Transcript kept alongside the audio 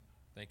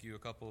Thank you, a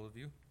couple of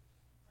you.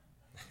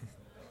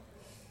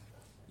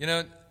 You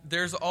know,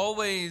 there's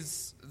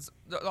always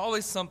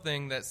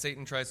something that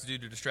Satan tries to do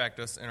to distract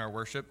us in our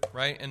worship,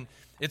 right? And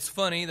it's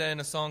funny that in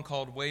a song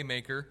called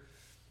Waymaker,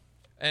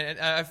 and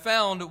I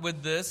found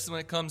with this, when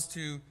it comes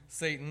to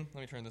Satan,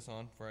 let me turn this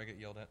on before I get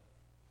yelled at.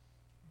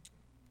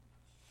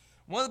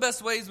 One of the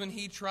best ways when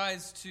he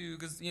tries to,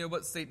 because you know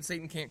what,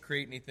 Satan can't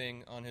create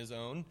anything on his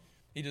own.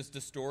 He just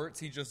distorts,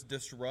 he just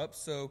disrupts.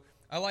 So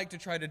I like to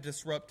try to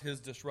disrupt his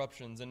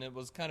disruptions. And it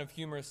was kind of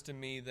humorous to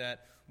me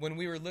that when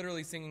we were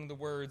literally singing the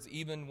words,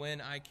 even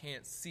when I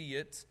can't see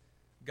it,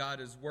 God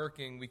is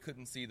working, we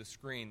couldn't see the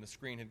screen. The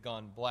screen had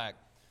gone black.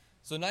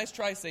 So nice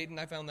try, Satan.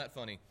 I found that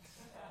funny.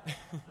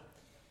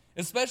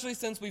 Especially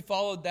since we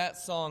followed that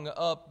song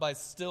up by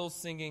still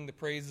singing the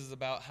praises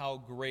about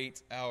how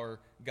great our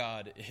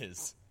God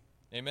is.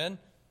 Amen?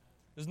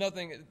 There's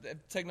nothing,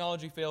 if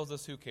technology fails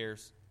us, who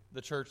cares?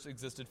 The church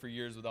existed for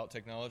years without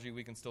technology.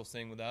 We can still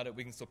sing without it.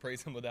 We can still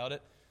praise him without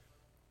it.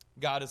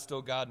 God is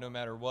still God no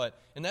matter what.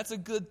 And that's a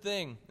good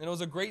thing. And it was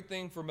a great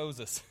thing for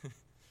Moses. And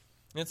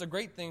it's a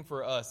great thing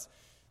for us.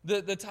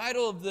 The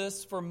title of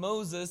this for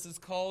Moses is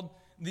called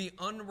The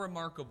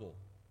Unremarkable.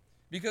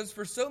 Because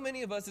for so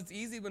many of us, it's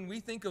easy when we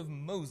think of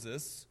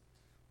Moses,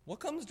 what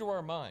comes to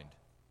our mind?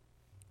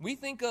 We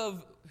think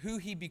of who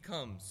he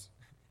becomes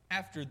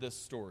after this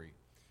story.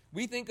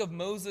 We think of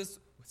Moses,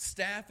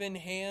 staff in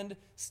hand,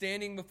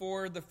 standing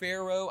before the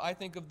Pharaoh. I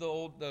think of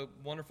the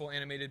wonderful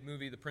animated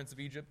movie, The Prince of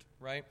Egypt,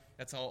 right?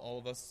 That's how all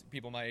of us,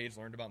 people my age,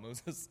 learned about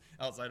Moses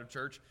outside of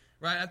church,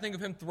 right? I think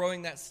of him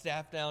throwing that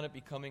staff down and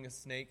becoming a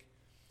snake.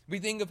 We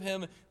think of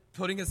him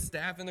putting his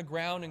staff in the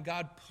ground and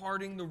God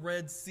parting the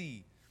Red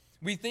Sea.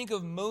 We think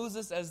of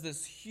Moses as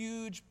this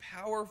huge,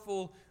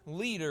 powerful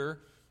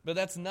leader, but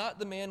that's not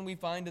the man we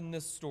find in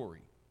this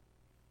story.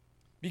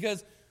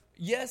 Because,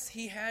 yes,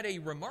 he had a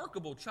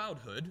remarkable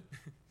childhood,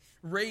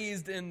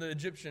 raised in the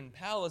Egyptian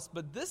palace,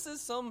 but this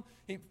is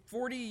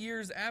 40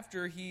 years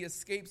after he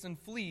escapes and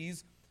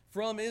flees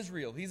from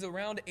Israel. He's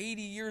around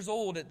 80 years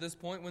old at this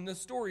point when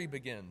this story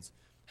begins.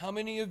 How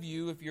many of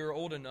you, if you're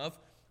old enough,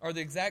 are the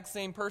exact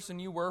same person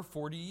you were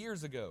 40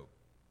 years ago?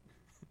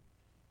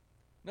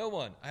 No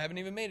one. I haven't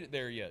even made it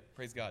there yet.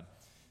 Praise God.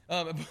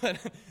 But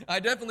I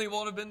definitely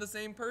won't have been the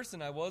same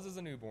person I was as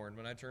a newborn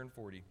when I turned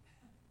 40.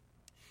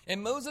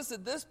 And Moses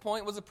at this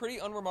point was a pretty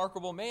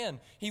unremarkable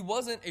man. He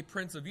wasn't a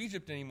prince of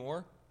Egypt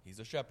anymore. He's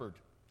a shepherd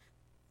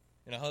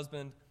and a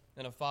husband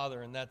and a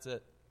father, and that's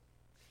it.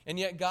 And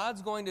yet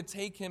God's going to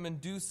take him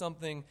and do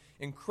something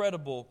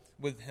incredible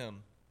with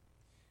him.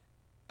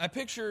 I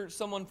picture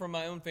someone from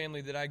my own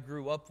family that I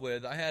grew up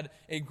with. I had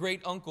a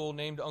great uncle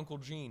named Uncle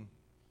Gene.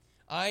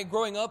 I,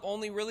 growing up,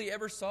 only really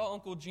ever saw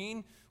Uncle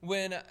Gene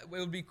when it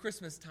would be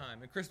Christmas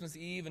time and Christmas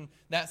Eve, and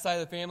that side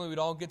of the family would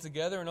all get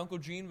together, and Uncle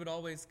Gene would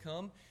always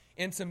come.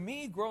 And to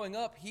me, growing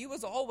up, he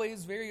was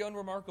always very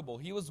unremarkable.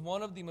 He was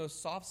one of the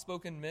most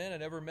soft-spoken men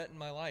I'd ever met in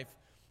my life.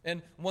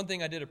 And one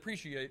thing I did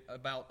appreciate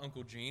about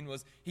Uncle Gene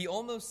was he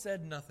almost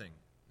said nothing.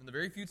 And the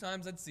very few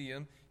times I'd see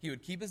him, he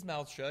would keep his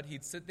mouth shut.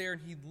 He'd sit there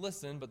and he'd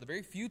listen, but the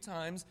very few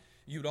times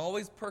you'd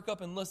always perk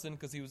up and listen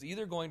because he was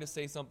either going to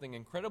say something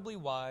incredibly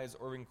wise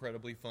or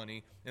incredibly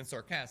funny and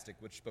sarcastic,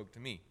 which spoke to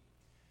me.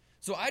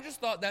 So I just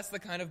thought that's the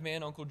kind of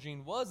man Uncle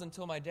Gene was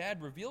until my dad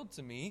revealed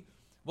to me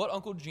what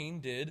Uncle Gene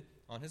did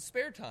on his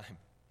spare time.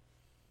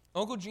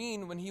 Uncle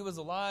Gene, when he was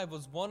alive,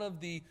 was one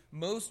of the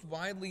most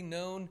widely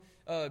known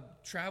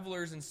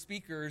travelers and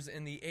speakers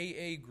in the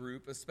AA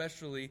group,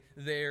 especially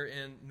there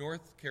in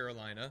North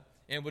Carolina,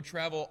 and would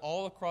travel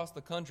all across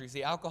the country.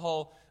 See,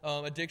 alcohol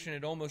addiction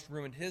had almost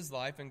ruined his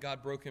life, and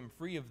God broke him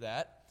free of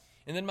that.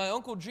 And then my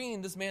Uncle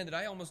Gene, this man that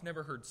I almost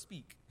never heard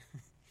speak,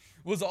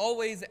 was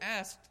always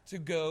asked to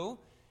go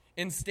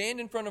and stand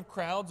in front of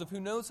crowds of who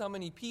knows how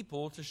many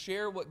people to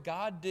share what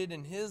God did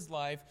in his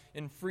life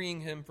in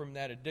freeing him from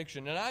that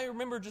addiction. And I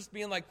remember just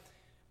being like,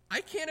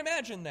 I can't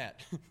imagine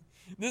that.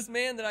 This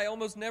man that I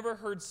almost never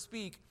heard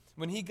speak,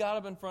 when he got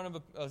up in front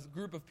of a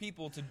group of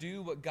people to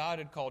do what God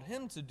had called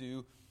him to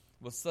do,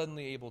 was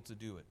suddenly able to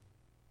do it.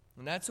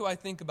 And that's who I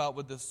think about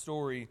with this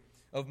story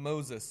of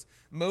Moses.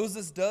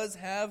 Moses does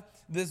have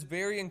this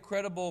very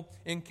incredible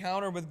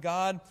encounter with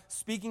God,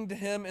 speaking to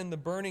him in the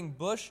burning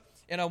bush.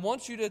 And I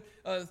want you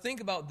to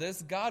think about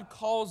this. God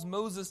calls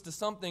Moses to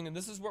something, and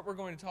this is what we're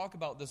going to talk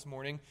about this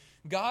morning.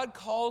 God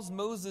calls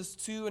Moses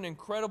to an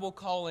incredible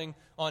calling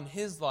on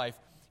his life.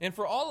 And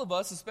for all of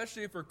us,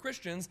 especially if we're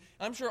Christians,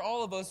 I'm sure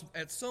all of us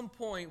at some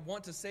point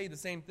want to say the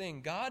same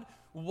thing. God,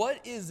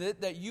 what is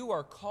it that you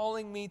are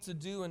calling me to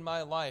do in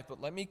my life?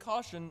 But let me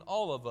caution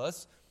all of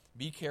us,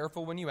 be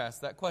careful when you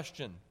ask that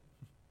question.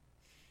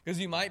 Because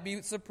you might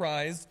be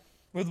surprised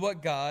with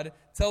what God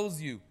tells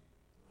you.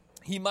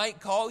 He might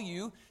call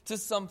you to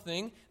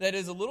something that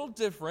is a little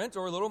different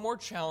or a little more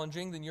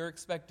challenging than you're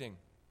expecting.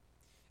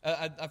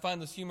 I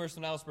find this humorous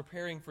when I was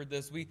preparing for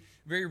this. We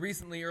very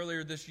recently,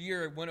 earlier this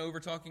year, went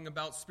over talking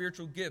about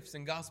spiritual gifts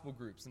in gospel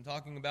groups and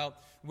talking about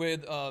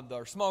with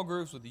our small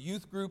groups, with the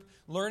youth group,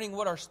 learning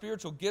what our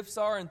spiritual gifts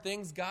are and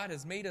things God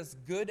has made us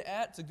good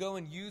at to go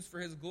and use for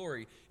His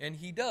glory. And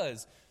He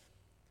does.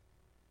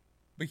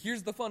 But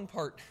here's the fun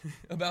part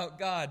about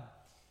God.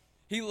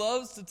 He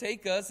loves to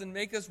take us and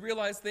make us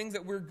realize things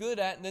that we're good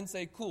at and then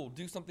say, cool,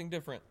 do something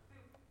different.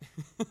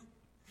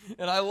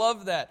 And I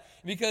love that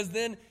because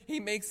then he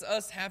makes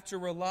us have to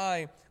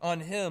rely on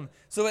him.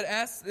 So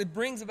it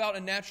brings about a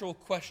natural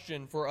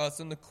question for us.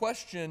 And the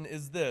question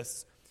is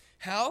this: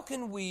 how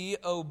can we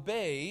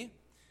obey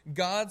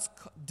God's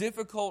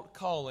difficult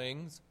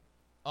callings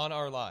on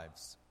our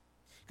lives?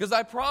 Because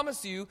I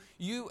promise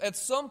you at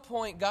some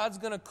point, God's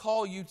going to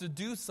call you to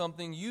do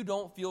something you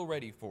don't feel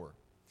ready for.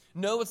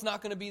 No, it's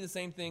not going to be the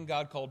same thing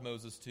God called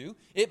Moses to.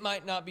 It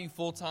might not be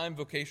full-time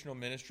vocational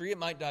ministry. It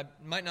might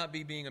not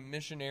be being a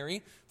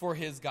missionary for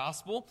his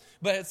gospel.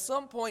 But at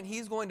some point,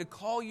 he's going to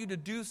call you to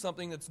do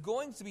something that's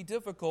going to be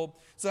difficult.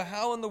 So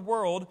how in the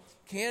world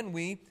can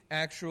we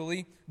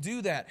actually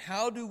do that?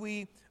 How do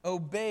we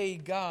obey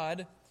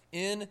God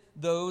in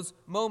those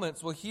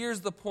moments? Well,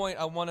 here's the point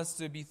I want us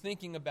to be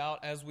thinking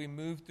about as we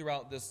move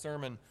throughout this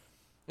sermon.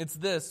 It's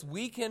this: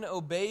 we can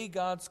obey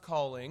God's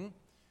calling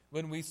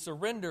when we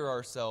surrender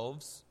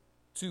ourselves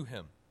to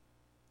him.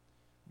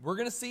 We're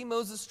going to see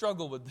Moses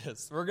struggle with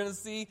this. We're going to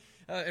see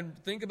and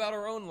think about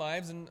our own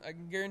lives, and I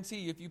can guarantee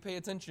you, if you pay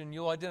attention,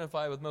 you'll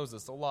identify with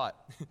Moses a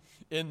lot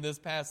in this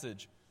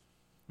passage.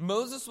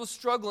 Moses was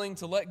struggling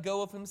to let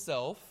go of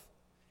himself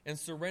and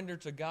surrender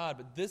to God,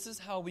 but this is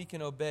how we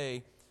can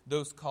obey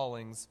those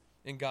callings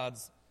in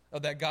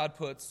that God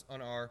puts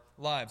on our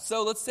lives.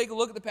 So let's take a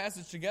look at the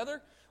passage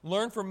together,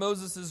 learn from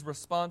Moses'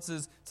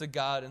 responses to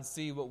God, and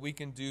see what we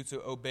can do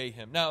to obey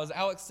him. Now, as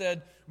Alex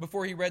said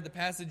before he read the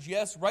passage,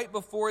 yes, right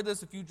before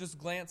this, if you just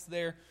glance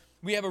there,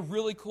 we have a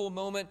really cool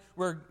moment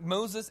where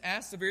Moses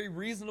asks a very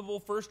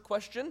reasonable first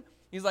question.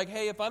 He's like,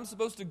 hey, if I'm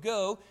supposed to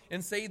go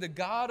and say the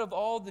God of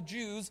all the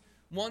Jews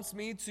wants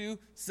me to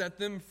set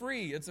them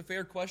free, it's a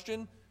fair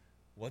question.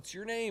 What's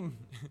your name?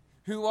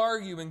 Who are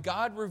you? And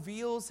God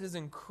reveals his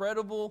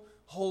incredible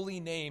holy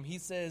name. He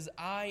says,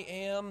 I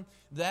am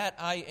that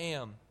I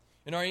am.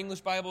 And our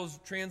English Bibles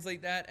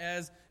translate that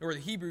as, or the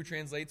Hebrew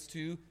translates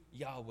to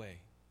Yahweh,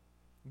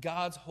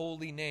 God's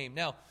holy name.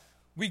 Now,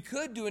 we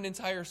could do an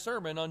entire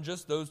sermon on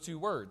just those two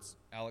words.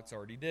 Alex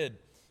already did.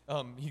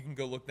 You can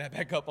go look that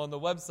back up on the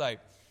website.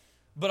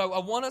 But I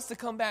want us to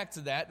come back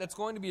to that. That's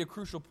going to be a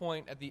crucial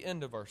point at the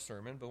end of our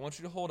sermon, but I want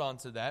you to hold on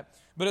to that.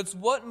 But it's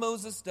what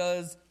Moses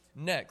does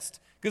next.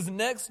 Because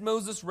next,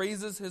 Moses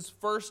raises his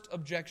first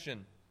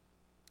objection.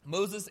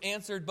 Moses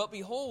answered, but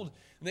behold,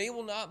 they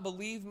will not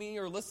believe me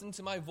or listen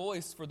to my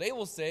voice, for they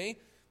will say,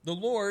 the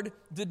Lord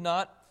did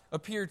not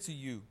appear to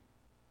you.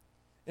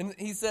 And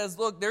he says,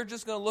 look, they're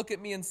just going to look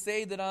at me and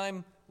say that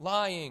I'm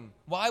lying.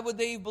 Why would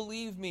they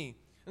believe me?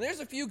 And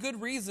there's a few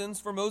good reasons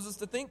for Moses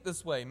to think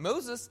this way.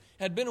 Moses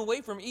had been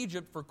away from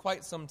Egypt for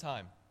quite some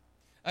time.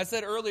 I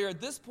said earlier,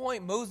 at this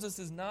point, Moses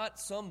is not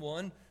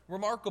someone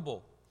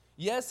remarkable.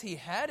 Yes, he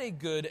had a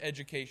good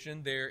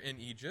education there in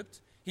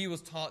Egypt. He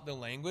was taught the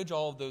language,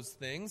 all of those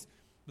things.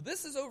 But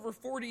this is over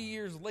 40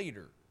 years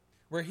later,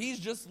 where he's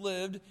just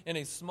lived in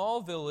a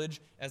small village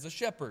as a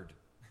shepherd.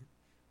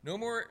 No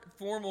more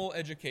formal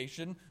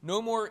education,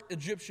 no more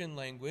Egyptian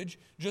language,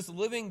 just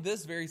living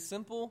this very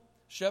simple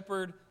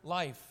shepherd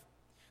life.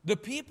 The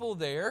people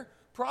there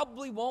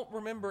probably won't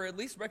remember, at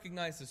least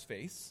recognize his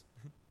face.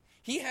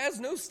 He has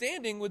no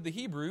standing with the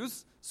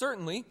Hebrews,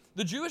 certainly.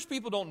 The Jewish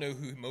people don't know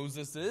who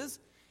Moses is.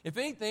 If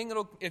anything,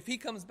 if he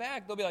comes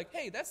back, they'll be like,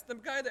 hey, that's the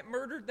guy that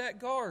murdered that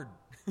guard.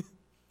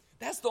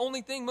 That's the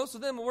only thing most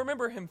of them will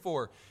remember him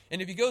for.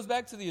 And if he goes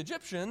back to the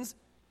Egyptians,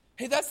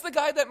 hey, that's the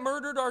guy that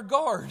murdered our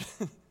guard.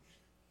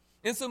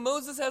 And so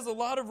Moses has a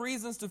lot of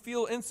reasons to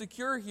feel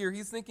insecure here.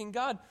 He's thinking,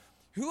 God,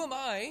 who am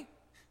I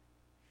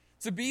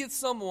to be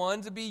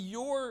someone, to be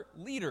your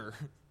leader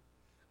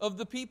of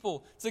the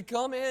people, to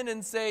come in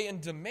and say and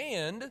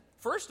demand,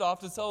 first off,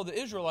 to tell the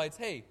Israelites,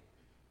 hey,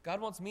 God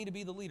wants me to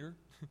be the leader.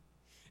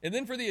 And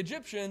then for the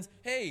Egyptians,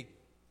 hey,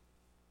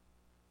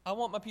 I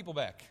want my people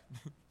back.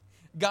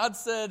 God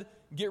said,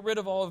 get rid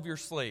of all of your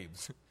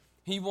slaves.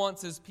 He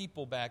wants his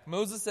people back.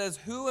 Moses says,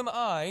 who am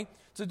I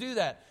to do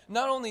that?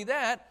 Not only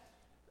that,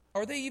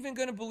 are they even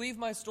going to believe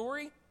my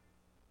story?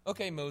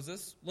 Okay,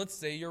 Moses, let's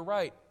say you're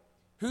right.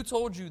 Who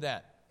told you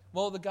that?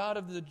 Well, the God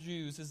of the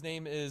Jews, his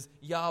name is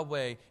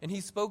Yahweh, and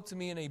he spoke to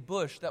me in a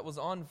bush that was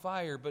on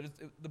fire, but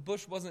the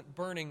bush wasn't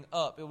burning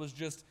up. It was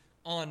just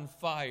on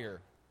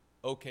fire.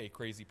 Okay,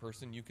 crazy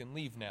person, you can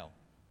leave now.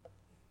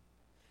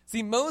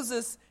 See,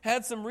 Moses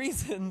had some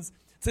reasons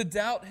to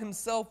doubt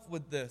himself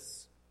with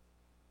this.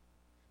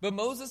 But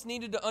Moses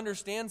needed to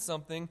understand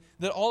something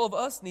that all of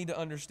us need to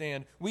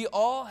understand. We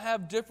all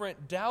have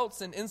different doubts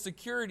and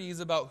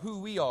insecurities about who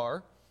we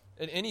are.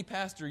 And any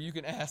pastor you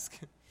can ask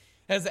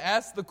has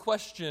asked the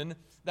question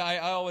that I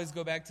always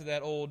go back to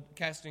that old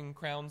Casting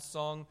Crowns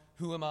song,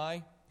 Who Am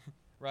I?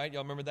 Right?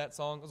 Y'all remember that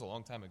song? It was a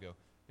long time ago.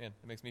 Man,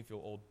 it makes me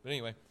feel old. But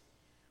anyway,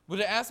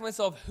 would I ask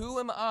myself, who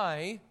am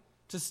I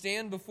to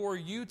stand before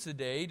you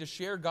today to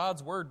share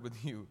God's word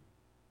with you?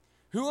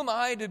 Who am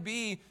I to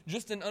be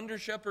just an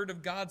under-shepherd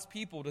of God's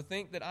people, to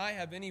think that I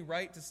have any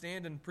right to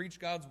stand and preach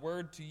God's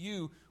word to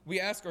you? We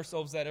ask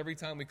ourselves that every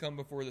time we come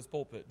before this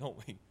pulpit, don't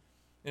we?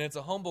 And it's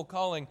a humble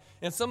calling.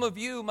 And some of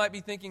you might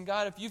be thinking,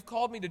 God, if you've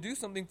called me to do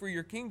something for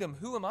your kingdom,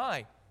 who am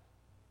I?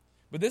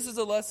 But this is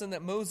a lesson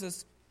that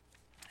Moses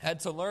had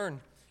to learn.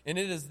 And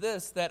it is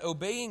this, that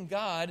obeying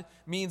God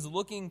means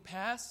looking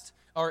past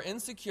our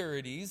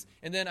insecurities.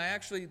 And then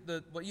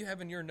what you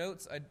have in your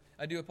notes,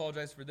 I do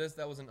apologize for this.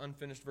 That was an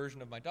unfinished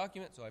version of my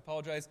document, so I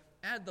apologize.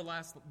 Add the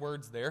last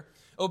words there.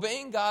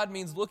 Obeying God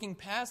means looking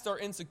past our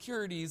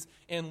insecurities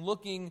and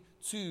looking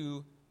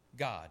to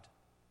God.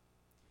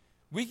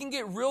 We can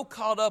get real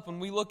caught up when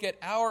we look at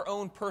our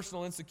own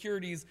personal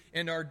insecurities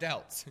and our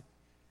doubts.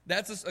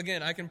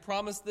 Again, I can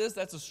promise this,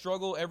 that's a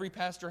struggle every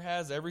pastor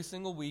has every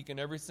single week and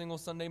every single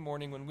Sunday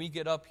morning when we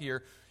get up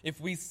here. If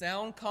we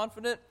sound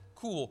confident,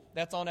 cool,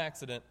 that's on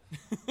accident.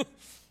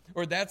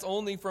 Or that's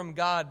only from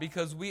God,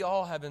 because we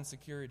all have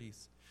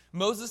insecurities.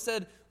 Moses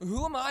said,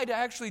 who am I to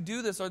actually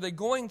do this? Are they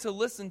going to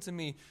listen to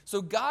me?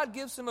 So God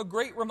gives him a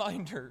great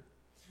reminder.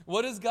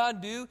 What does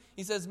God do?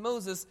 He says,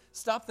 Moses,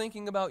 stop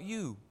thinking about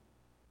you.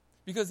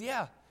 Because,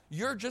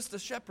 you're just a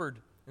shepherd,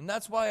 and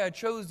that's why I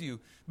chose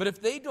you. But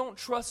if they don't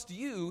trust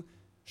you,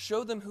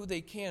 show them who they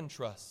can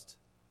trust.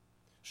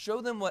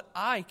 Show them what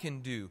I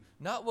can do,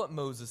 not what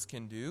Moses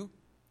can do.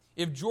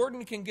 If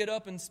Jordan can get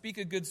up and speak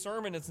a good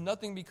sermon, it's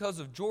nothing because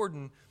of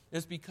Jordan,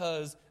 it's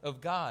because of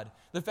God.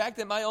 The fact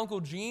that my Uncle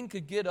Gene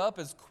could get up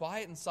as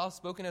quiet and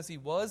soft-spoken as he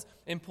was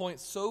and point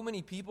so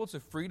many people to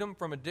freedom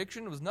from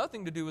addiction was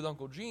nothing to do with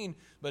Uncle Gene,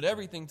 but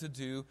everything to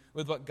do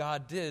with what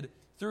God did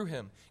through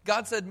him.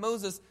 God said,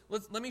 Moses,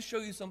 let me show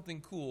you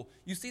something cool.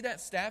 You see that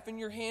staff in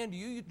your hand?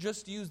 You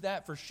just use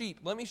that for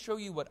sheep. Let me show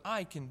you what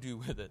I can do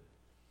with it.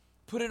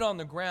 Put it on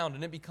the ground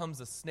and it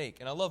becomes a snake.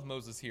 And I love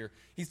Moses here.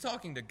 He's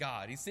talking to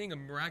God. He's seeing a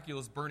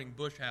miraculous burning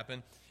bush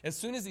happen. As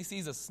soon as he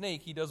sees a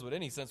snake, he does what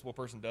any sensible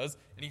person does,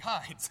 and he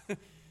hides.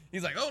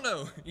 He's like, oh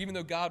no, even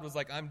though God was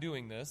like, I'm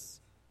doing this.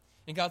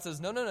 And God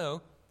says,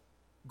 no.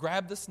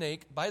 Grab the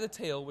snake by the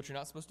tail, which you're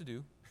not supposed to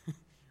do,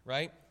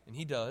 right? And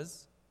he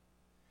does.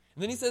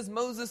 And then he says,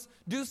 Moses,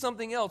 do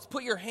something else.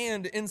 Put your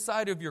hand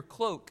inside of your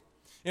cloak.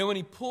 And when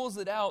he pulls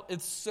it out,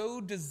 it's so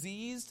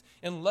diseased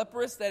and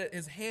leprous that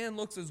his hand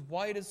looks as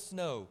white as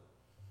snow.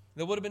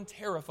 That would have been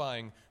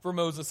terrifying for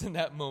Moses in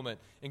that moment.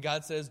 And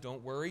God says,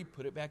 don't worry,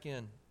 put it back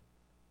in.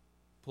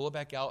 Pull it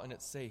back out and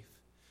it's safe.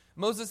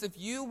 Moses, if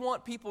you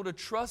want people to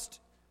trust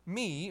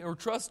me or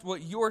trust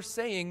what you're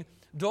saying,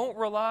 don't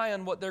rely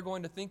on what they're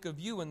going to think of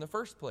you in the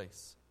first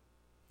place.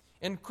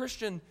 And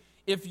Christian,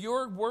 if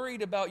you're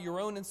worried about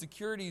your own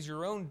insecurities,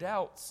 your own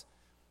doubts,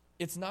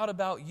 it's not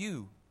about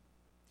you.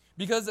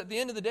 Because at the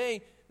end of the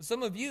day,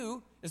 some of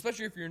you,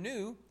 especially if you're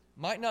new,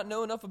 might not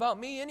know enough about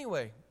me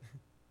anyway.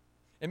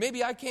 And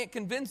maybe I can't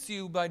convince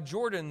you by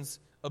Jordan's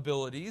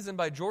abilities and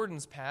by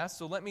Jordan's past,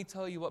 so let me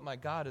tell you what my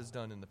God has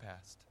done in the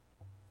past.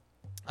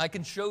 I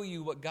can show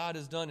you what God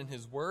has done in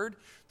His Word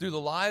through the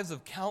lives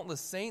of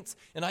countless saints,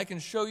 and I can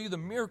show you the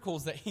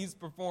miracles that He's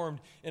performed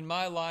in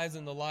my lives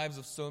and the lives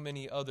of so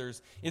many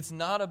others. It's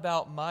not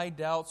about my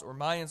doubts or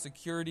my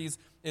insecurities.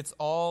 It's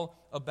all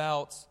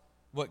about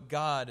what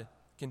God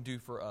can do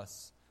for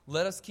us.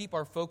 Let us keep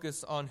our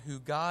focus on who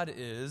God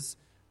is,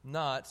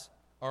 not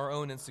our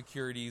own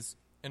insecurities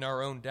and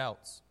our own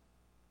doubts.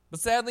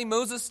 But sadly,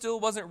 Moses still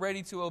wasn't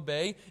ready to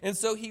obey, and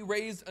so he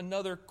raised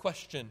another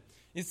question.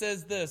 He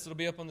says this, it'll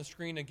be up on the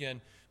screen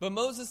again. But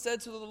Moses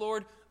said to the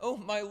Lord, "Oh,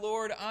 my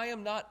Lord, I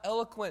am not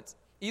eloquent,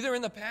 either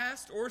in the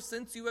past or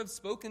since you have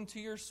spoken to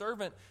your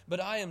servant, but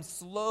I am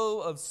slow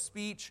of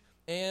speech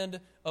and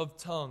of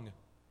tongue."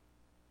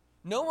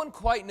 No one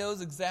quite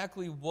knows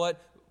exactly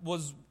what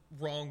was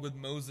wrong with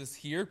Moses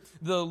here.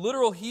 The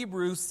literal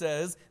Hebrew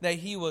says that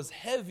he was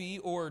heavy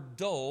or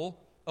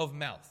dull of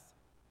mouth.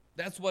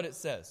 That's what it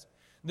says.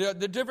 The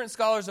different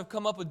scholars have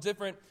come up with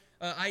different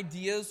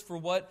ideas for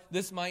what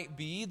this might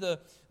be.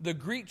 The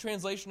Greek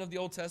translation of the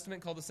Old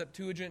Testament, called the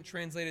Septuagint,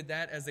 translated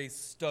that as a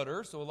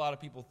stutter. So a lot of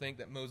people think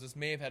that Moses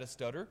may have had a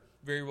stutter.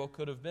 Very well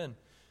could have been.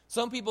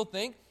 Some people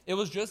think it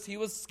was just he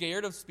was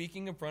scared of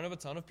speaking in front of a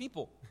ton of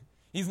people.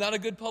 He's not a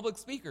good public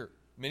speaker.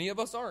 Many of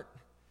us aren't.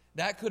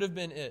 That could have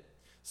been it.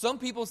 Some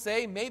people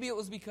say maybe it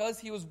was because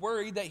he was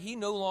worried that he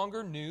no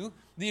longer knew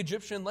the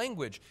Egyptian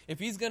language. If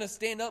he's going to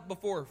stand up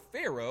before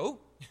Pharaoh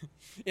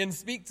and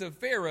speak to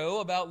Pharaoh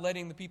about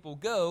letting the people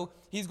go,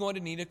 he's going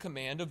to need a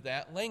command of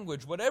that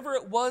language. Whatever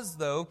it was,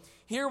 though,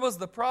 here was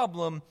the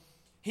problem.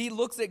 He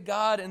looks at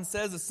God and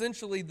says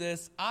essentially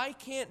this: I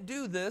can't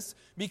do this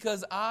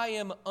because I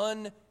am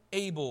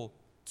unable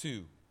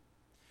to.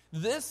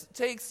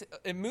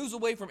 It moves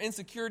away from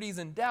insecurities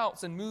and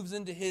doubts and moves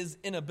into his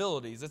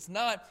inabilities. It's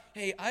not,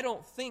 hey, I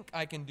don't think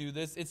I can do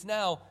this. It's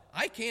now,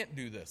 I can't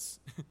do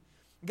this.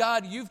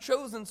 God, you've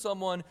chosen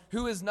someone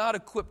who is not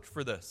equipped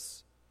for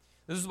this.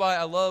 This is why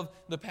I love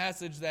the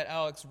passage that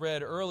Alex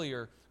read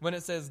earlier when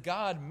it says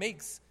God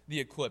makes the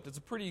equipped. It's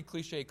a pretty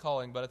cliche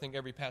calling, but I think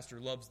every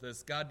pastor loves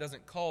this. God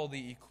doesn't call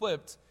the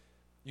equipped.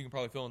 You can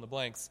probably fill in the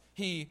blanks.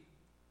 He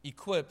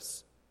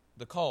equips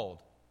the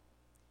called.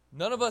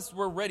 None of us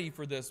were ready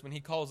for this when he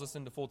calls us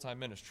into full-time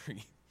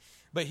ministry.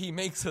 But he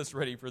makes us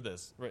ready for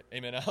this. Right?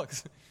 Amen,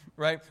 Alex?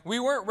 Right? We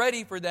weren't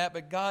ready for that,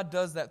 but God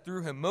does that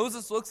through him.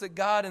 Moses looks at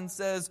God and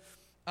says,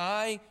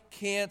 I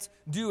can't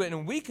do it.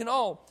 And we can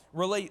all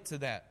relate to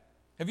that.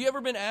 Have you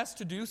ever been asked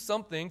to do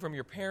something from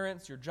your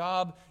parents, your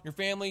job, your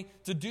family,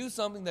 to do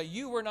something that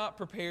you were not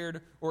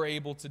prepared or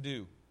able to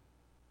do?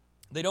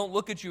 They don't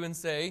look at you and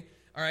say,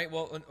 all right,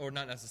 well, or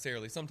not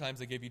necessarily. Sometimes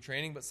they give you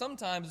training, but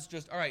sometimes it's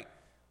just, all right,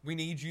 we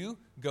need you,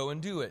 go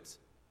and do it.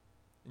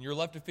 And you're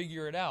left to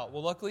figure it out.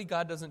 Well, luckily,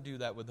 God doesn't do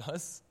that with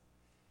us.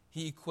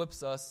 He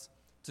equips us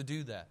to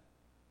do that.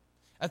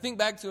 I think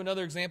back to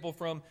another example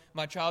from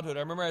my childhood.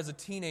 I remember as a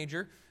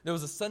teenager, there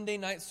was a Sunday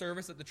night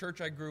service at the church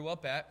I grew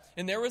up at,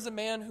 and there was a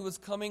man who was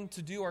coming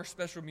to do our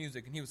special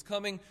music, and he was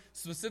coming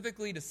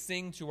specifically to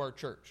sing to our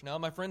church. Now,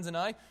 my friends and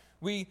I,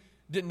 we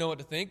didn't know what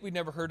to think. We'd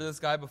never heard of this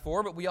guy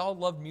before, but we all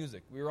loved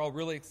music. We were all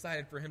really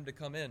excited for him to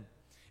come in.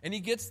 And he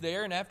gets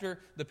there, and after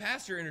the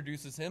pastor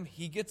introduces him,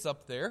 he gets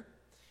up there,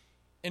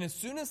 and as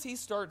soon as he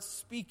starts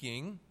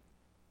speaking,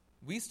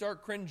 we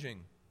start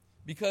cringing,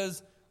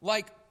 because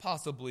like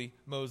possibly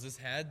Moses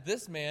had,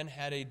 this man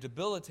had a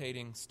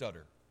debilitating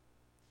stutter.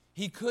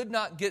 He could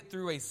not get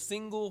through a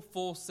single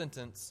full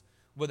sentence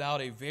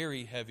without a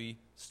very heavy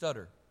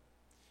stutter.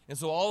 And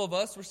so all of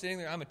us, we're sitting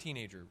there. I'm a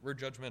teenager. We're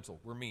judgmental.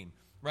 We're mean,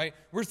 right?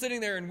 We're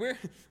sitting there and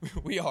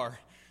we are.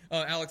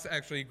 Alex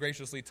actually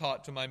graciously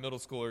taught to my middle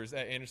schoolers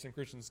at Anderson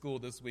Christian School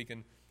this week,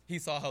 and he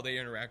saw how they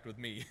interact with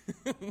me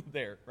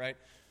there, right?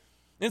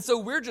 And so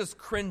we're just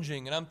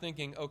cringing, and I'm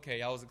thinking,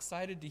 okay, I was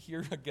excited to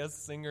hear a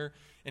guest singer,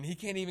 and he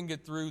can't even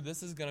get through.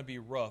 This is going to be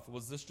rough.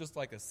 Was this just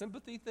like a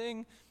sympathy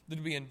thing?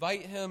 Did we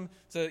invite him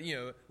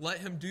to, let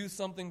him do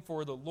something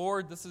for the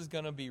Lord? This is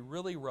going to be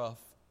really rough.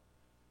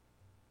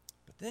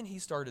 But then he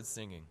started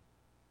singing.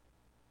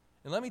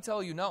 And let me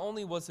tell you, not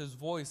only was his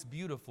voice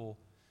beautiful,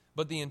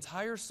 but the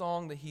entire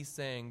song that he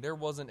sang, there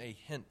wasn't a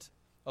hint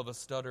of a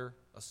stutter,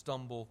 a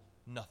stumble,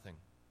 nothing.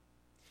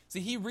 See,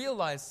 he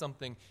realized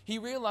something. He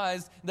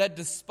realized that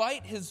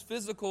despite his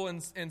physical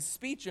and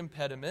speech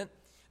impediment,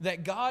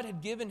 that God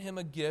had given him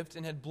a gift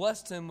and had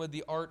blessed him with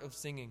the art of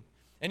singing.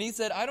 And he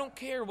said, I don't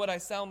care what I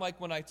sound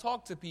like when I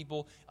talk to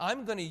people.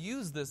 I'm going to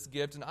use this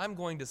gift and I'm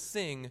going to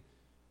sing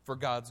for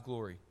God's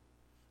glory.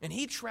 And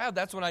he traveled.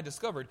 That's when I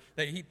discovered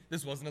that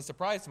this wasn't a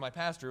surprise to my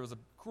pastor. It was a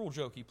cruel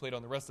joke he played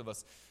on the rest of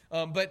us.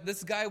 But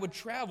this guy would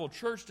travel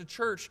church to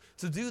church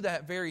to do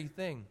that very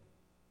thing.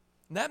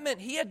 And that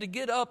meant he had to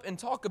get up and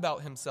talk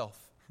about himself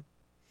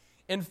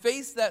and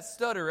face that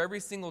stutter every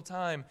single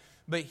time.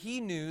 But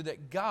he knew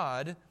that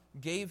God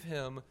gave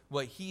him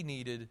what he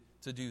needed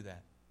to do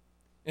that.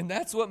 And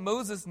that's what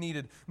Moses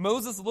needed.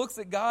 Moses looks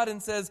at God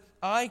and says,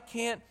 I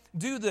can't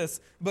do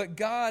this. But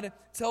God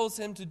tells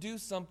him to do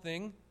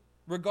something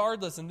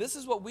regardless. And this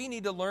is what we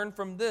need to learn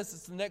from this.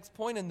 It's the next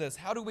point in this.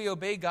 How do we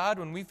obey God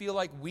when we feel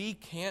like we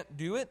can't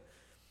do it?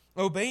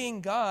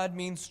 Obeying God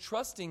means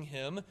trusting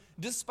him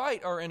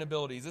despite our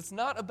inabilities. It's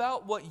not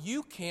about what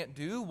you can't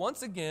do.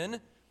 Once again,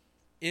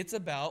 it's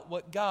about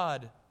what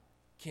God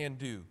can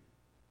do.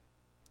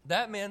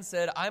 That man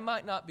said, I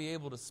might not be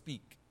able to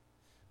speak,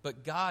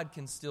 but God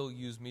can still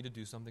use me to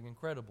do something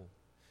incredible.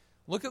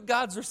 Look at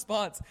God's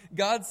response.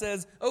 God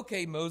says,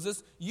 okay,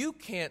 Moses, you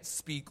can't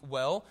speak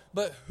well,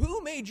 but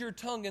who made your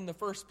tongue in the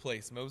first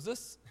place,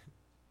 Moses?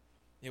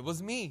 It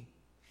was me.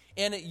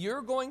 And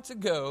you're going to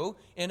go,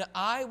 and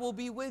I will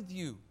be with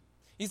you.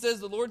 He says,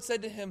 the Lord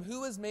said to him,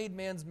 who has made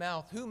man's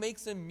mouth? Who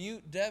makes him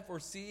mute, deaf, or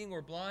seeing,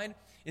 or blind?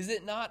 Is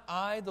it not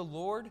I, the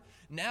Lord?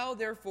 Now,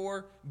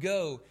 therefore,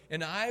 go,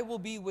 and I will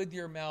be with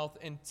your mouth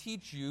and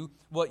teach you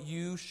what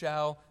you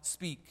shall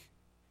speak.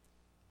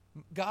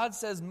 God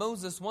says,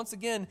 Moses, once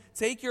again,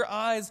 take your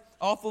eyes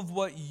off of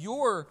what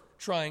you're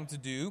trying to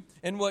do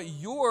and what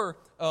you're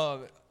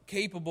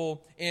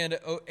capable and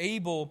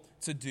able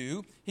to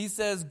do. He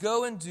says,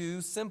 go and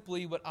do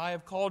simply what I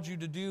have called you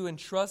to do and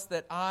trust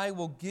that I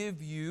will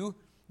give you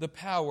the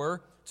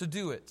power to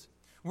do it.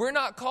 We're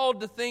not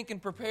called to think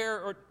and prepare,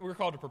 or we're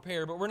called to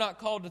prepare, but we're not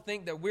called to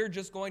think that we're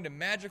just going to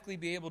magically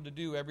be able to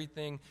do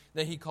everything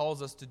that he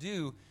calls us to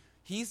do.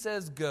 He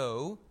says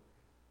go,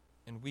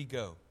 and we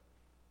go.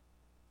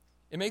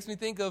 It makes me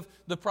think of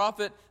the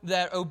prophet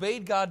that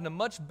obeyed God in a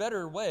much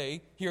better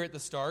way here at the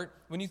start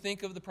when you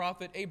think of the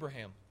prophet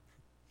Abraham.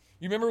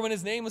 You remember when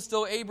his name was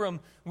still Abram?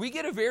 We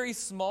get a very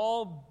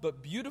small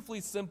but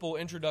beautifully simple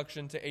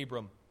introduction to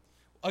Abram.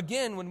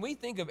 Again, when we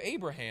think of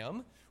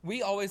Abraham,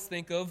 we always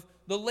think of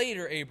the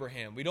later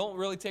Abraham. We don't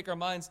really take our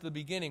minds to the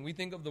beginning. We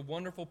think of the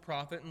wonderful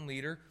prophet and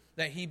leader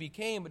that he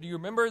became. But do you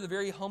remember the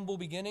very humble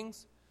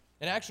beginnings?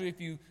 And actually, if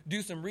you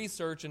do some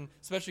research, and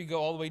especially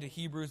go all the way to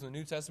Hebrews in the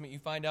New Testament, you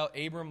find out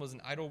Abram was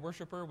an idol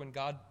worshiper when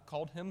God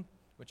called him,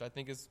 which I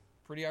think is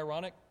pretty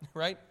ironic,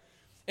 right?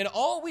 And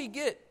all we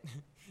get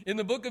in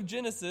the book of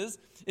Genesis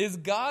is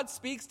God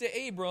speaks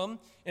to Abram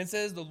and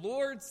says, the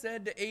Lord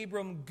said to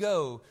Abram,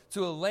 go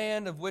to a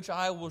land of which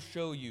I will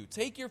show you.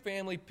 Take your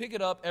family, pick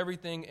it up,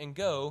 everything, and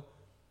go.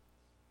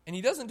 And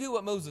he doesn't do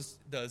what Moses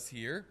does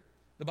here.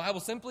 The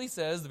Bible simply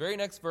says, the very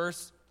next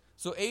verse,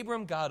 so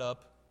Abram got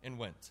up and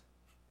went.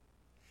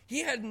 He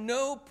had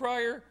no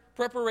prior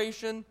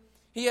preparation.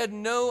 He had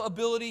no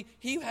ability.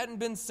 He hadn't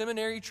been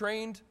seminary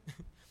trained.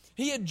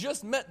 He had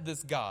just met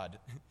this God.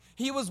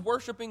 He was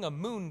worshiping a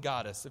moon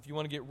goddess, if you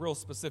want to get real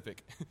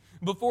specific,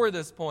 before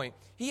this point.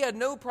 He had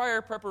no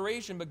prior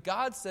preparation, but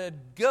God said,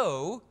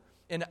 go,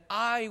 and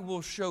I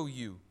will show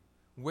you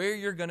where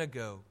you're going to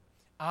go.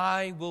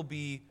 I will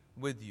be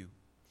with you.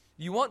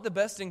 You want the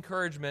best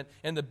encouragement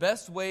and the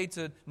best way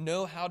to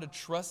know how to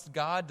trust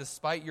God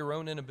despite your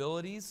own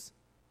inabilities?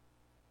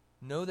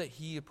 Know that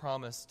He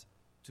promised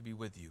to be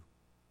with you.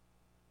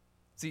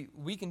 See,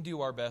 we can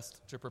do our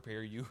best to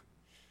prepare you.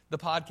 The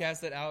podcast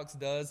that Alex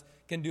does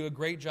can do a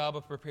great job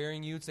of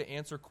preparing you to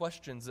answer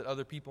questions that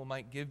other people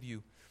might give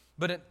you.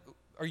 But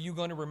are you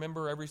going to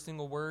remember every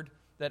single word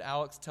that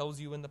Alex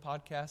tells you in the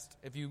podcast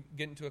if you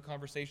get into a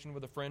conversation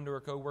with a friend or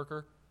a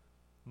coworker?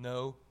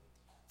 No.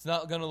 It's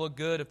not going to look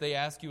good if they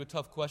ask you a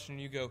tough question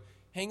and you go,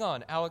 hang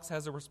on, Alex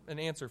has an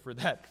answer for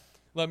that.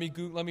 Let me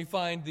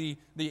find the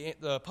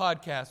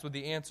podcast with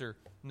the answer.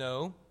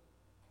 No.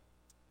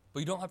 But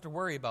you don't have to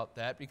worry about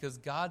that because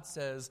God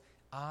says,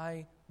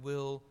 I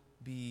will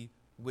be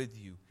with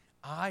you.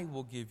 I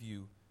will give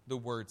you the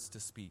words to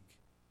speak.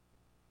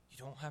 You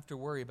don't have to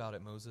worry about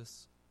it,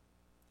 Moses.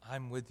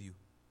 I'm with you.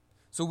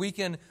 So we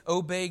can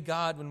obey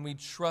God when we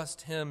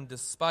trust Him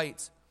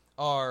despite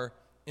our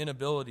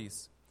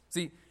inabilities.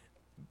 See,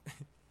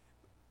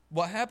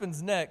 what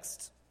happens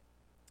next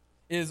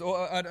is,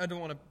 I don't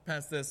want to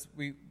pass this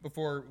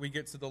before we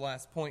get to the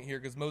last point here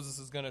because Moses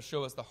is going to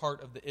show us the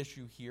heart of the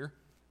issue here,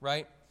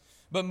 right?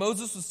 But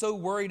Moses was so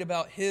worried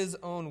about his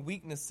own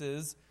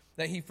weaknesses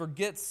that he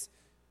forgets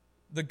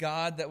the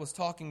God that was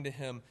talking to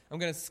him. I'm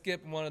going to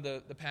skip one of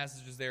the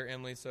passages there,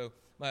 Emily, so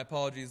my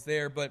apologies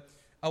there. But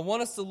I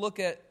want us to look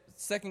at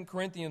 2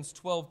 Corinthians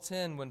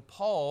 12:10 when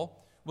Paul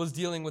was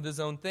dealing with his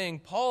own thing.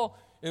 Paul,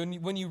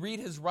 when you read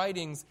his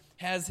writings,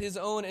 has his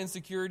own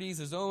insecurities,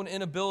 his own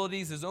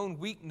inabilities, his own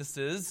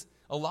weaknesses,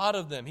 a lot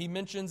of them. He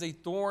mentions a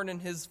thorn in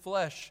his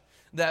flesh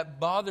that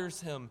bothers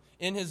him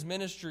in his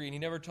ministry, and he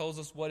never tells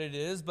us what it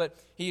is, but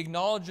he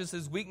acknowledges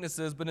his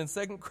weaknesses. But in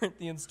 2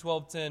 Corinthians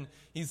 12:10,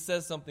 he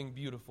says something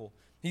beautiful.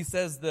 He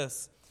says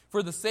this,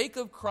 for the sake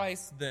of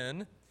Christ,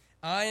 then,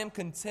 I am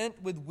content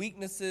with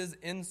weaknesses,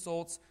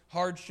 insults,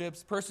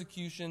 hardships,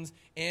 persecutions,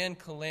 and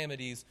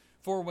calamities.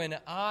 For when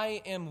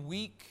I am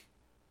weak,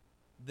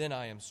 then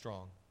I am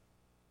strong.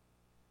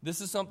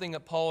 This is something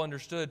that Paul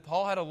understood.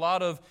 Paul had a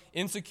lot of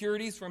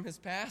insecurities from his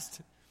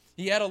past.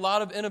 He had a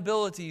lot of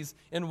inabilities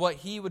in what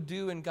he would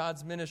do in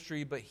God's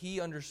ministry, but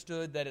he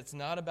understood that it's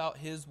not about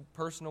his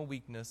personal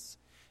weakness.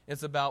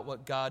 It's about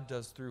what God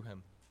does through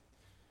him.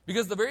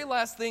 Because the very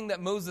last thing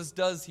that Moses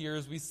does here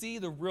is we see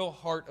the real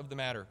heart of the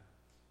matter.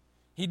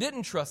 He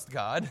didn't trust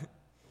God,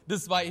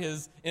 despite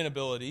his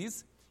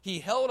inabilities. He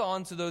held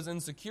on to those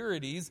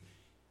insecurities.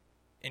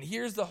 And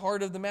here's the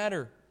heart of the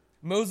matter.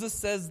 Moses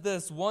says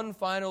this, one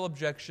final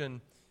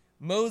objection.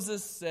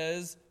 Moses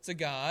says to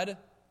God,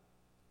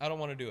 I don't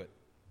want to do it.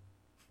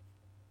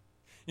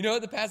 You know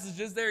what the passage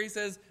is there? He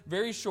says,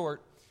 very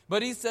short,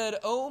 but he said,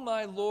 oh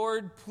my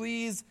Lord,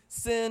 please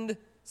send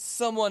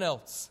someone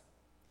else.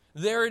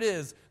 There it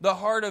is, the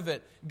heart of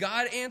it.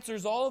 God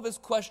answers all of his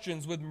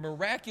questions with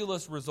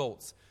miraculous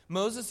results.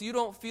 Moses, you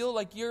don't feel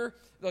like you're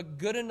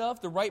good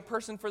enough, the right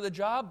person for the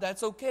job?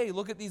 That's okay.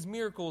 Look at these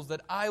miracles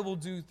that I will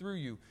do through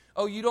you.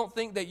 Oh, you don't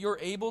think that you're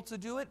able to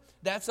do it?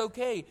 That's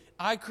okay.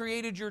 I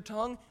created your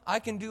tongue. I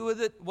can do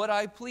with it what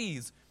I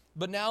please.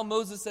 But now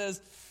Moses says,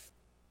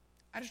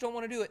 I just don't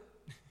want to do it.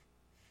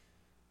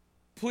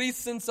 Please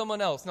send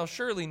someone else. Now,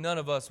 surely none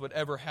of us would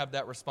ever have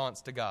that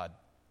response to God,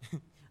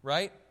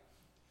 right?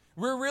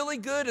 We're really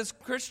good as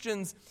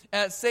Christians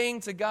at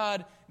saying to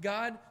God,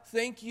 God,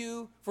 thank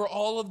you for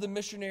all of the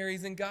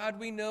missionaries. And God,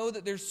 we know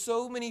that there's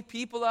so many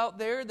people out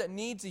there that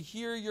need to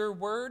hear your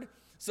word.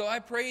 So I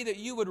pray that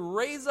you would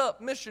raise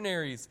up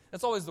missionaries.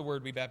 That's always the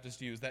word we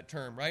Baptists use, that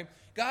term, right?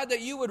 God,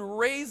 that you would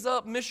raise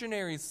up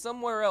missionaries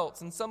somewhere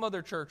else, in some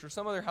other church or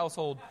some other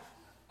household,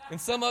 in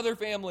some other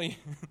family.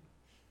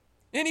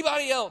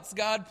 Anybody else,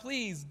 God,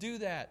 please do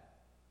that.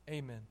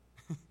 Amen.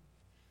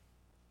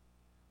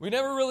 We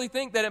never really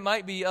think that it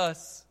might be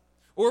us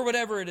or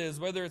whatever it is,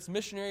 whether it's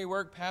missionary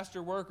work,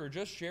 pastor work, or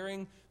just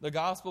sharing the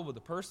gospel with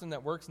the person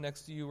that works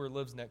next to you or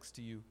lives next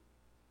to you.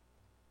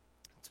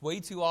 It's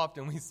way too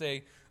often we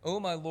say, oh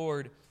my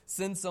Lord,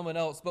 send someone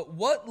else. But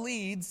what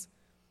leads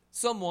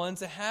someone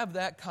to have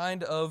that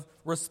kind of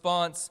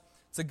response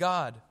to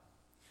God?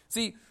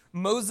 See,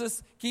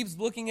 Moses keeps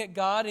looking at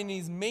God and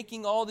he's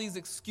making all these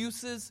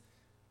excuses.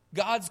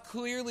 God's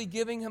clearly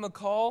giving him a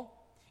call.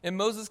 And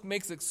Moses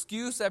makes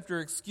excuse after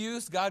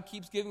excuse. God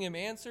keeps giving him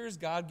answers.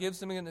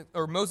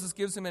 Moses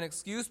gives him an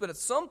excuse. But at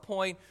some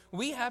point,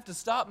 we have to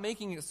stop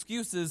making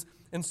excuses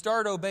and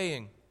start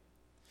obeying.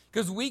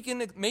 Because we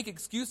can make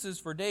excuses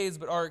for days,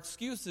 but our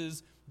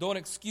excuses don't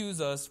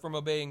excuse us from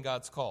obeying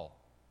God's call.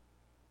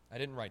 I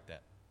didn't write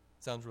that.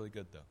 Sounds really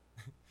good, though.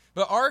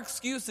 But our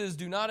excuses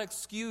do not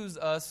excuse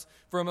us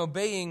from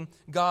obeying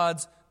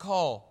God's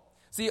call.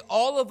 See,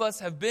 all of us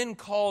have been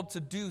called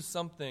to do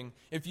something.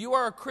 If you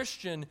are a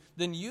Christian,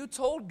 then you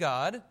told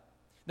God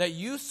that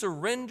you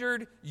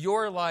surrendered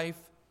your life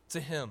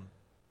to Him,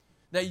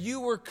 that you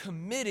were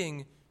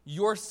committing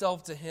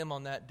yourself to Him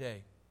on that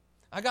day.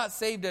 I got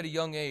saved at a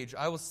young age.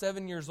 I was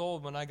 7 years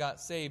old when I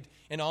got saved.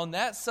 And on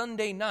that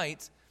Sunday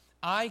night,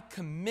 I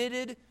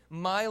committed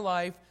my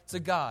life to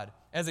God.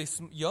 As a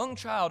young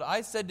child, I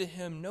said to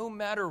Him, no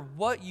matter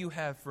what you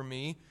have for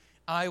me,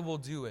 I will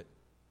do it.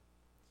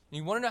 And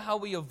you want to know how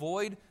we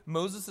avoid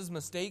Moses'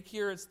 mistake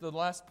here? It's the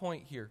last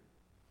point here.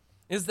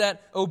 Is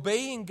that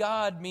obeying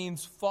God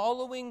means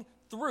following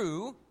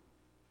through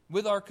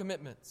with our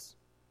commitments.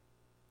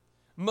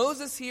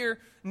 Moses here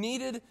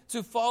needed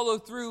to follow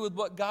through with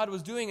what God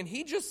was doing, and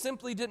he just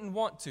simply didn't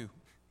want to.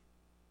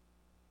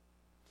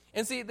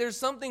 And see, there's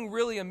something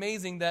really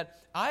amazing that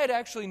I had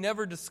actually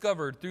never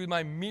discovered through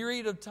my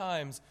myriad of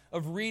times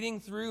of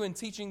reading through and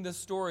teaching this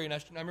story. And I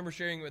remember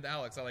sharing it with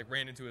Alex. I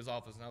ran into his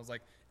office, and I was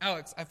like,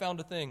 Alex, I found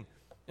a thing,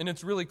 and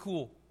it's really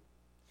cool.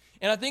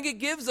 And I think it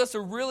gives us a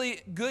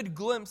really good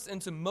glimpse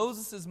into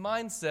Moses'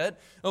 mindset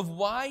of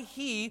why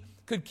he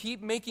could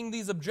keep making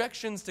these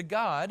objections to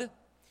God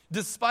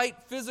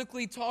despite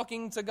physically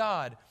talking to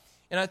God.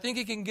 And I think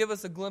it can give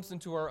us a glimpse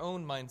into our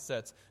own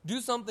mindsets.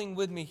 Do something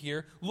with me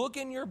here. Look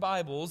in your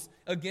Bibles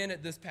again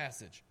at this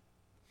passage.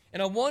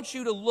 And I want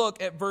you to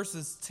look at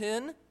verses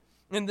 10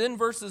 and then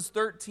verses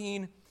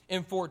 13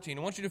 and 14.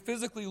 I want you to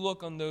physically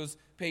look on those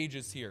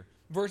pages here.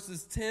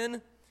 Verses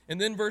 10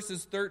 and then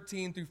verses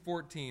 13 through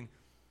 14.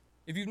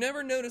 If you've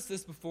never noticed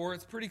this before,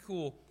 it's pretty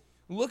cool.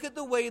 Look at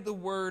the way the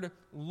word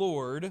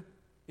Lord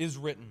is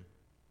written.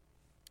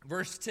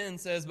 Verse 10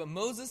 says, but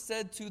Moses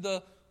said to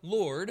the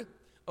Lord,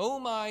 O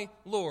my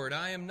Lord,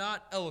 I am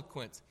not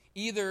eloquent,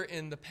 either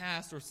in the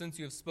past or since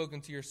you have spoken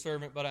to your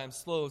servant, but I am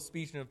slow of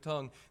speech and of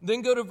tongue.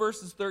 Then go to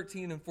verses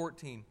 13 and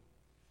 14.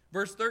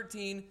 Verse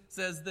 13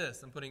 says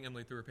this. I'm putting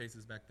Emily through her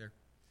paces back there.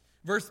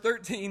 Verse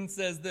 13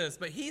 says this,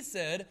 but he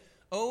said,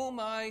 O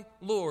my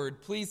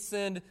Lord, please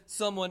send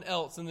someone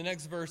else. And the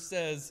next verse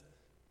says,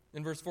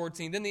 in verse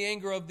 14, then the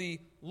anger of the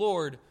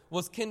Lord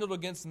was kindled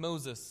against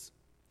Moses.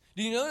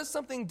 Do you notice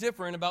something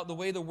different about the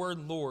way the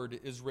word Lord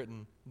is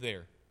written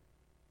there?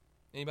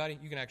 Anybody?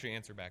 You can actually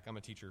answer back. I'm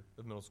a teacher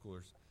of middle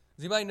schoolers.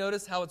 Does anybody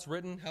notice how it's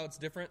written, how it's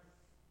different?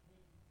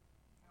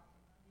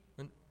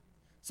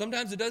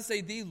 Sometimes it does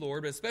say the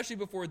Lord, but especially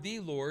before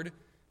the Lord,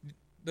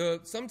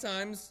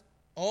 sometimes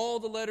all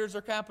the letters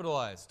are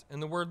capitalized in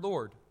the word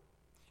Lord.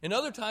 And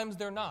other times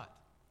they're not.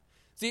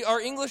 See, our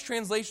English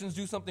translations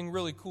do something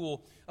really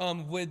cool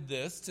with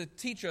this to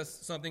teach us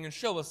something and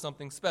show us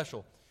something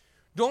special.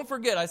 Don't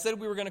forget, I said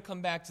we were going to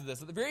come back to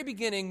this. At the very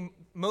beginning,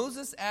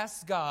 Moses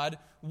asks God,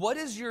 what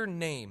is your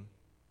name?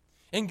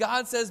 And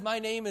God says, my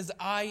name is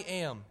I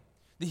am.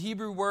 The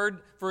Hebrew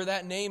word for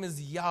that name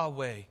is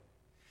Yahweh.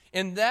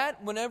 And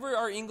that, whenever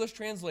our English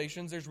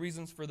translations, there's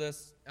reasons for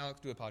this.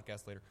 Alex, do a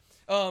podcast later.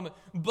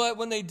 But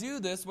when they do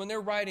this, when they're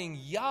writing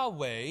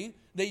Yahweh,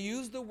 they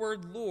use the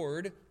word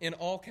Lord in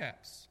all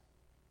caps.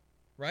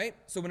 Right?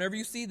 So whenever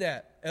you see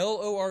that,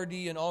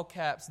 L-O-R-D in all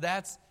caps,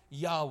 that's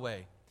Yahweh.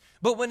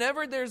 But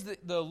whenever there's the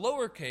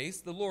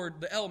lowercase, the Lord,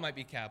 the L might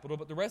be capital,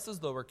 but the rest is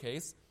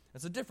lowercase,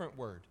 that's a different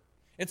word.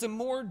 It's a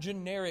more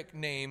generic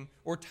name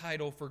or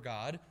title for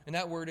God, and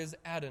that word is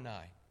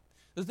Adonai.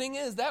 The thing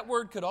is, that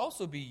word could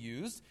also be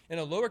used in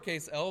a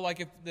lowercase L,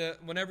 like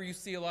whenever you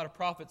see a lot of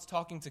prophets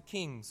talking to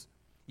kings,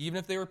 even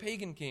if they were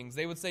pagan kings,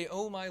 they would say,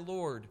 oh my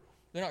Lord.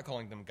 They're not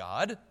calling them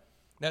God.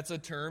 That's a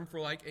term for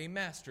like a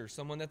master,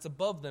 someone that's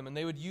above them, and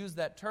they would use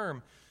that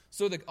term.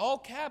 So the all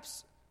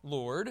caps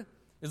Lord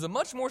is a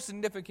much more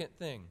significant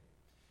thing.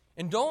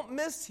 And don't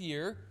miss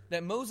here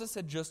that Moses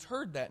had just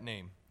heard that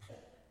name.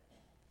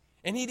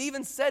 And he'd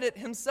even said it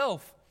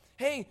himself.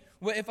 Hey,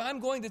 if I'm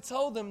going to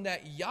tell them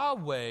that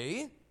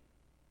Yahweh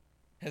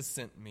has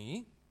sent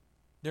me,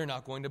 they're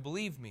not going to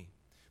believe me.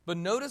 But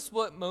notice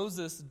what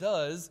Moses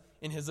does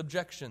in his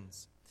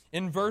objections.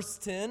 In verse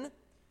 10,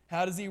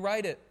 how does he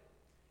write it?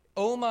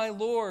 O my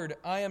Lord,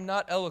 I am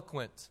not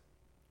eloquent.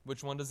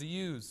 Which one does he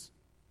use?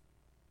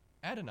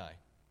 Adonai.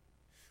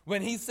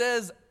 When he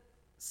says,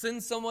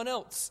 send someone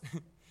else,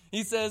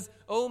 he says,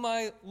 oh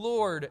my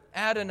Lord,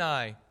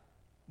 Adonai,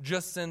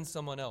 just send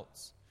someone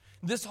else.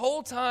 This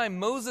whole time,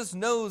 Moses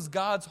knows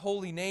God's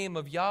holy name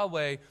of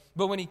Yahweh,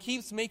 but when he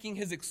keeps making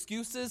his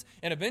excuses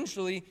and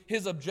eventually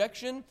his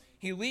objection,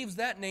 he leaves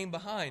that name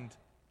behind.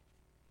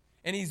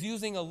 And he's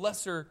using a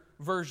lesser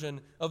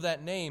version of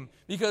that name,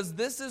 because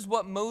this is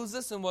what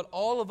Moses and what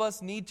all of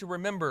us need to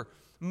remember.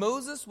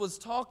 Moses was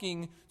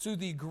talking to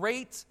the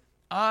great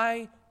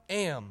I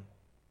am.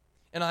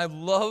 And I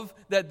love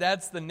that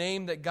that's the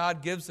name that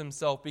God gives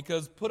himself,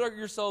 because put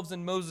yourselves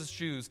in Moses'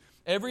 shoes.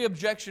 Every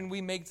objection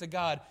we make to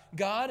God,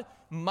 God,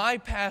 my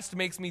past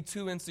makes me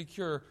too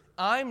insecure.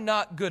 I'm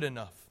not good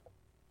enough.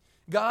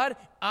 God,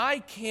 I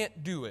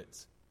can't do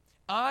it.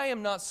 I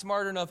am not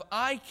smart enough.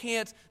 I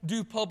can't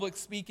do public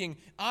speaking.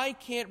 I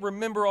can't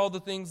remember all the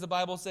things the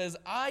Bible says.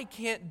 I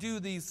can't do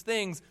these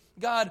things.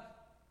 God,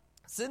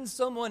 Send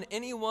someone,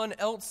 anyone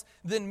else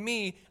than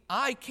me.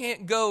 I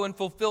can't go and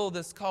fulfill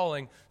this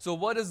calling. So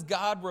what does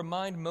God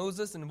remind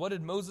Moses? And what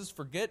did Moses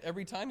forget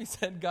every time he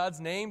said God's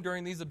name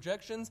during these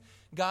objections?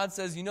 God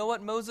says, you know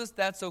what, Moses?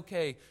 That's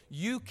okay.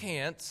 You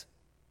can't,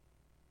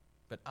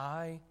 but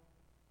I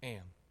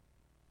am.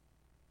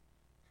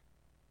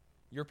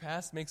 Your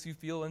past makes you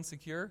feel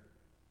insecure.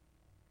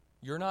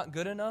 You're not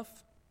good enough.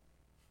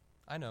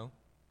 I know.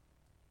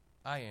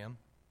 I am.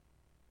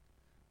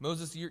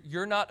 Moses,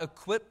 you're not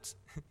equipped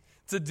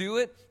to do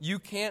it. You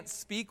can't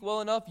speak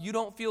well enough. You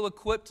don't feel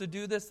equipped to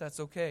do this. That's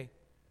okay.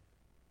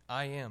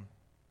 I am.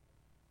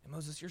 And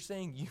Moses, you're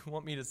saying you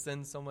want me to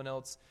send someone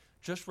else.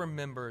 Just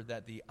remember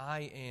that the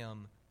I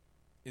am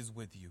is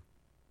with you.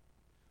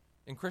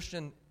 And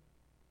Christian,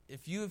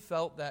 if you have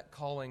felt that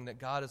calling that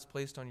God has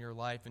placed on your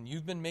life and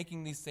you've been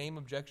making these same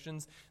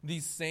objections,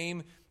 these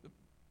same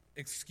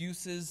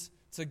excuses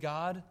to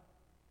God,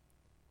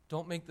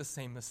 don't make the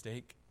same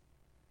mistake.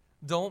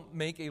 Don't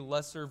make a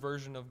lesser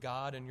version of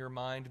God in your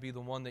mind be the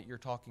one that you're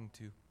talking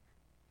to.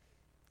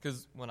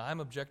 Because when I'm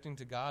objecting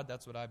to God,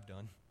 that's what I've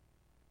done.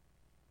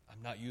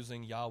 I'm not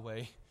using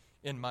Yahweh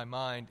in my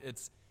mind.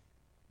 It's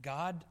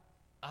God,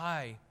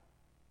 I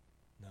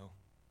know.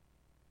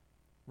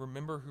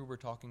 Remember who we're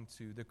talking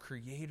to, the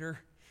creator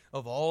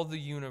of all the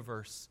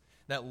universe,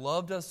 that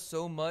loved us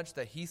so much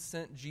that he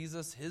sent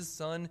Jesus, his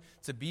son,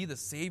 to be the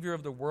Savior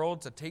of the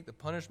world, to take the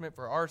punishment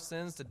for our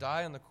sins, to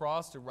die on the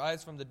cross, to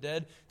rise from the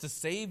dead, to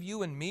save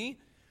you and me.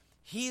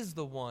 He's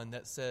the one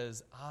that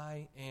says,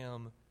 I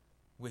am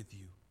with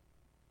you.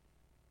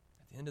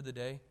 At the end of the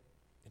day,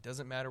 it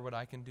doesn't matter what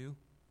I can do.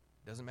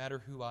 It doesn't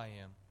matter who I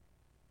am.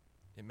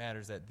 It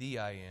matters that the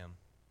I am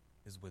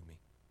is with me.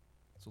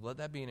 So let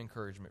that be an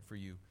encouragement for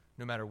you,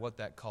 no matter what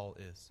that call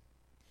is.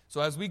 So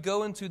as we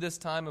go into this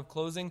time of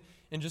closing,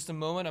 in just a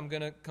moment, I'm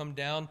going to come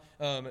down.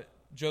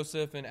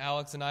 Joseph and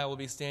Alex and I will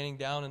be standing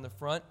down in the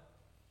front.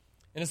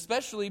 And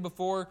especially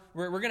before,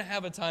 we're going to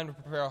have a time to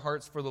prepare our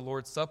hearts for the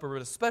Lord's Supper,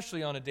 but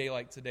especially on a day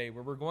like today,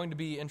 where we're going to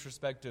be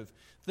introspective,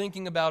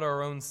 thinking about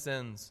our own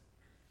sins.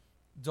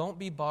 Don't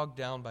be bogged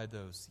down by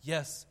those.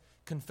 Yes,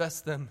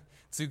 confess them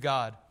to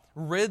God.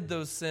 Rid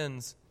those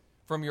sins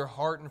from your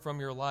heart and from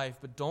your life,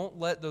 but don't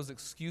let those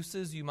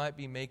excuses you might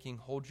be making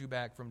hold you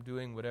back from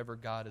doing whatever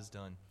God has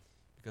done,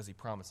 because he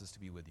promises to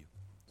be with you.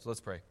 So let's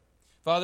pray.